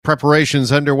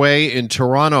Preparations underway in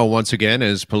Toronto once again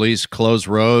as police close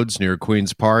roads near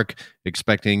Queen's Park,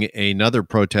 expecting another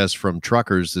protest from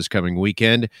truckers this coming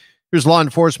weekend. Here's law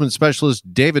enforcement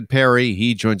specialist David Perry.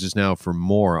 He joins us now for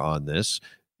more on this.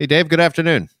 Hey, Dave, good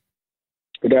afternoon.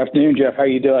 Good afternoon, Jeff. How are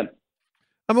you doing?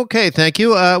 I'm okay, thank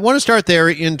you. I want to start there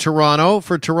in Toronto.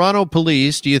 For Toronto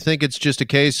police, do you think it's just a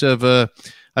case of,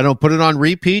 put it on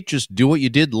repeat, just do what you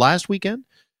did last weekend?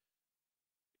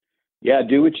 Yeah,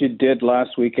 do what you did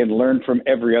last weekend. Learn from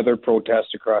every other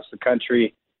protest across the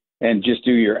country and just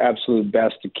do your absolute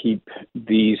best to keep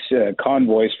these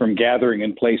convoys from gathering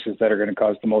in places that are going to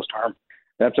cause the most harm.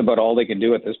 That's about all they can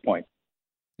do at this point.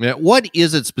 Now, what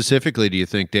is it specifically, do you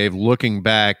think, Dave, looking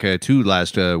back to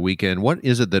last weekend, what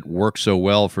is it that worked so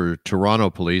well for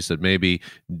Toronto police that maybe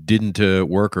didn't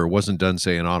work or wasn't done,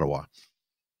 say, in Ottawa?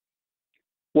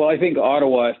 Well, I think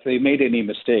Ottawa, if they made any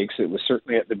mistakes, it was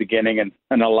certainly at the beginning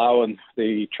and allowing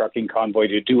the trucking convoy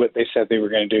to do what they said they were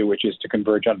going to do, which is to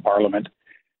converge on Parliament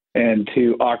and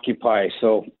to occupy.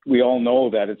 So we all know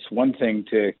that it's one thing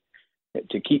to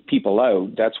keep people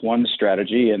out. That's one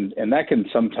strategy, and that can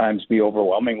sometimes be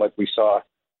overwhelming, like we saw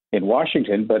in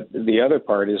Washington. But the other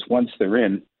part is once they're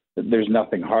in, there's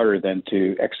nothing harder than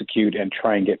to execute and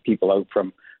try and get people out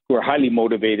from who are highly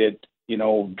motivated,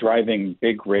 driving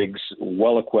big rigs,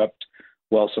 well equipped,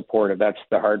 well supported. That's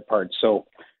the hard part. So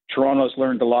Toronto's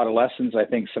learned a lot of lessons. I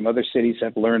think some other cities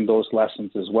have learned those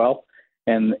lessons as well.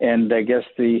 And I guess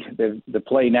the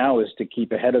play now is to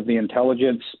keep ahead of the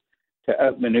intelligence, to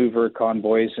outmaneuver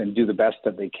convoys and do the best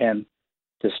that they can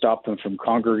to stop them from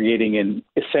congregating in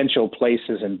essential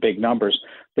places in big numbers.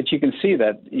 But you can see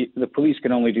that the police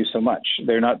can only do so much.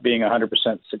 They're not being 100%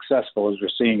 successful, as we're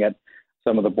seeing at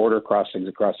some of the border crossings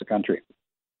across the country.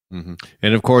 Mm-hmm.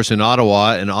 And of course, in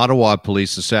Ottawa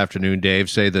police this afternoon, Dave,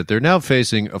 say that they're now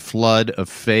facing a flood of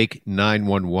fake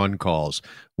 911 calls.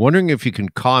 Wondering if you can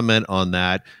comment on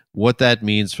that, what that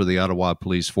means for the Ottawa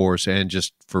police force and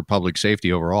just for public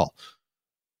safety overall.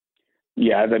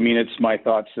 Yeah, I mean, it's my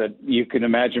thoughts that you can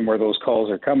imagine where those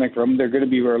calls are coming from. They're going to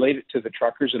be related to the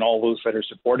truckers and all those that are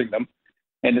supporting them.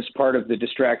 And it's part of the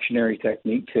distractionary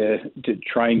technique to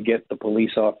try and get the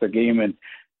police off their game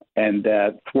and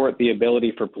thwart the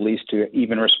ability for police to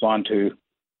even respond to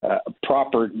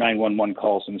proper 911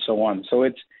 calls and so on. So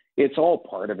it's all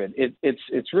part of it.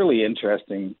 It's really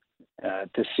interesting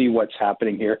to see what's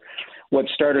happening here. What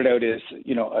started out as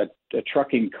a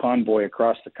trucking convoy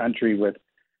across the country with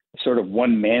sort of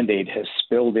one mandate has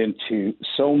spilled into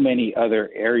so many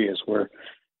other areas where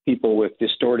people with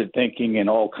distorted thinking and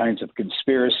all kinds of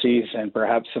conspiracies and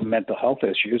perhaps some mental health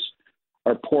issues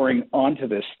are pouring onto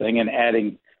this thing and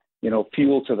adding,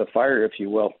 fuel to the fire, if you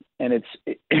will. And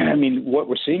what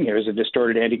we're seeing here is a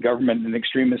distorted anti-government and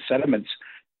extremist sentiments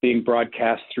being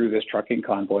broadcast through this trucking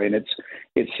convoy. And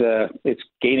it's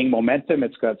gaining momentum.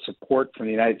 It's got support from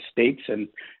the United States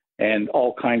and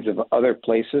all kinds of other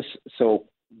places. So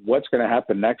what's going to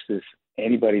happen next is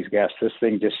anybody's guess. This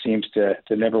thing just seems to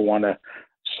never want to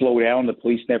slow down. The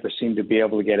police never seem to be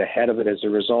able to get ahead of it as a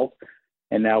result.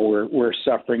 And now we're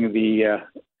suffering the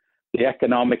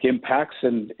economic impacts,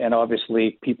 and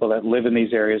obviously people that live in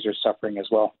these areas are suffering as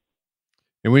well.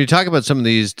 And when you talk about some of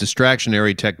these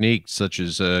distractionary techniques, such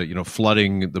as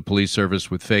flooding the police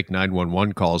service with fake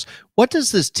 911 calls, what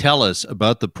does this tell us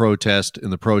about the protest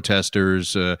and the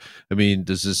protesters?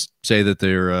 Does this say that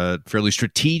they're fairly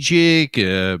strategic,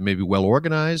 maybe well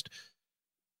organized?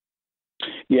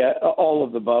 Yeah, all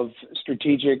of the above.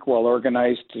 Strategic, well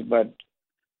organized, but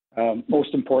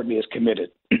most importantly is committed.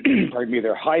 Pardon me.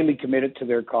 They're highly committed to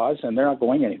their cause, and they're not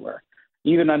going anywhere.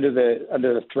 Even under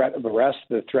the threat of arrest,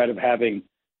 the threat of having,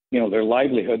 their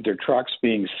livelihood, their trucks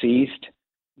being seized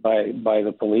by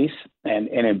the police and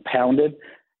impounded,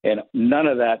 and none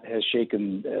of that has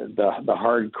shaken the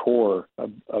hardcore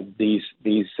of these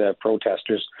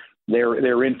protesters.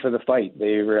 They're in for the fight.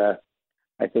 They're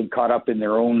I think caught up in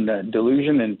their own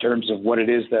delusion in terms of what it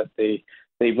is that they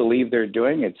believe they're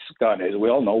doing. It's gone, as we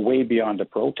all know, way beyond a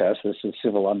protest. This is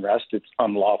civil unrest. It's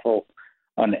unlawful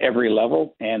on every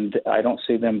level, and I don't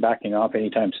see them backing off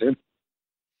anytime soon.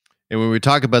 And when we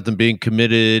talk about them being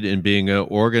committed and being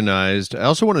organized, I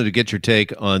also wanted to get your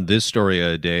take on this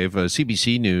story, Dave.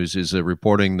 CBC News is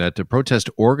reporting that the protest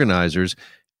organizers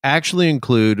actually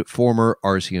include former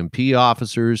RCMP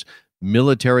officers,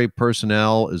 military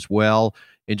personnel as well.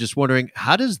 And just wondering,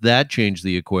 how does that change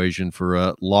the equation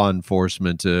for law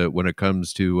enforcement when it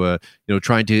comes to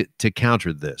trying to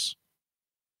counter this?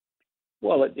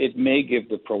 Well, it may give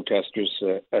the protesters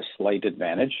a slight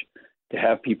advantage to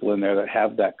have people in there that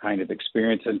have that kind of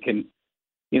experience and can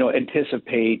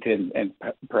anticipate and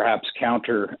perhaps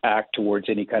counteract towards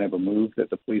any kind of a move that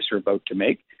the police are about to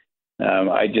make.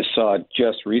 I just saw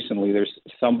just recently there's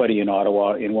somebody in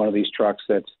Ottawa in one of these trucks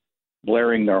that's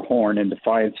blaring their horn in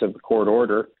defiance of the court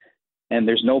order, and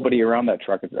there's nobody around that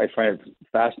truck. I find it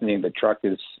fascinating. The truck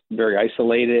is very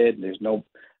isolated. There's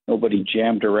nobody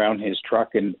jammed around his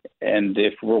truck, and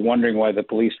if we're wondering why the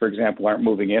police, for example, aren't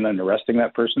moving in and arresting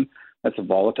that person, that's a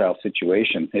volatile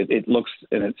situation. It looks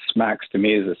and it smacks to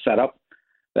me as a setup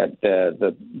that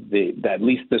that at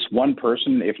least this one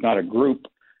person, if not a group,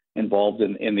 involved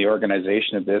in the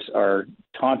organization of this are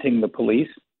taunting the police.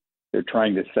 They're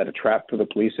trying to set a trap for the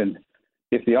police. And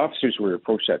if the officers were to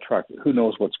approach that truck, who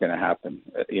knows what's going to happen?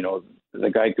 The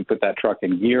guy could put that truck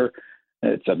in gear.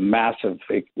 It's a massive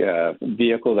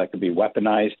vehicle that could be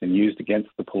weaponized and used against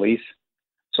the police.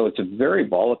 So it's a very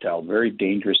volatile, very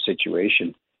dangerous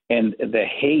situation. And the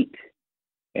hate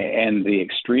and the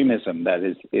extremism that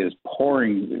is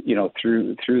pouring,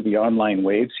 through the online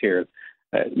waves here,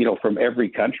 from every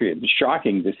country. It's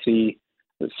shocking to see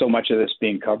so much of this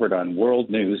being covered on world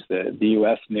news, the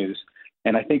U.S. news.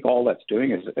 And I think all that's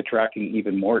doing is attracting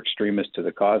even more extremists to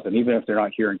the cause. And even if they're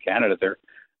not here in Canada,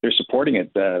 they're supporting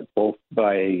it both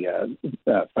by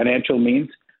financial means,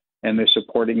 and they're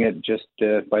supporting it just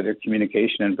by their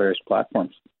communication and various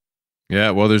platforms.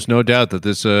 Yeah, well, there's no doubt that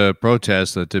this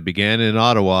protest that began in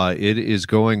Ottawa, it is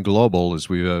going global. As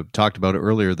we talked about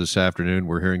earlier this afternoon,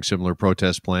 we're hearing similar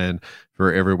protests planned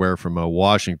for everywhere from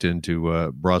Washington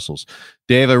to Brussels.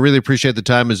 Dave, I really appreciate the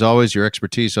time, as always, your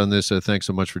expertise on this. Thanks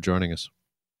so much for joining us.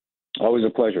 Always a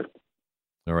pleasure.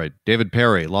 All right, David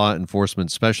Perry, law enforcement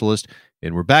specialist,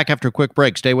 and we're back after a quick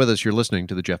break. Stay with us. You're listening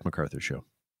to The Jeff MacArthur Show.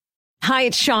 Hi,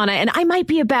 it's Shauna, and I might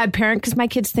be a bad parent because my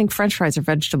kids think French fries are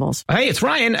vegetables. Hey, it's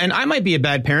Ryan, and I might be a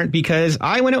bad parent because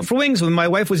I went out for wings when my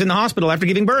wife was in the hospital after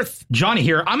giving birth. Johnny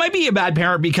here. I might be a bad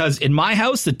parent because in my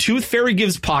house, the tooth fairy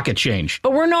gives pocket change.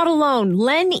 But we're not alone.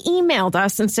 Len emailed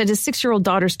us and said his 6-year-old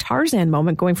daughter's Tarzan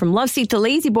moment going from love seat to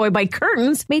lazy boy by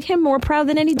curtains made him more proud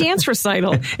than any dance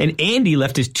recital. And Andy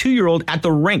left his 2-year-old at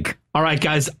the rink. All right,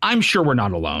 guys, I'm sure we're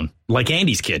not alone. Like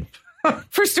Andy's kid.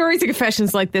 For stories and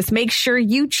confessions like this, make sure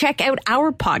you check out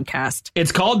our podcast.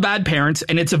 It's called Bad Parents,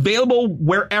 and it's available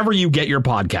wherever you get your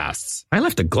podcasts. I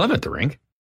left a glove at the rink.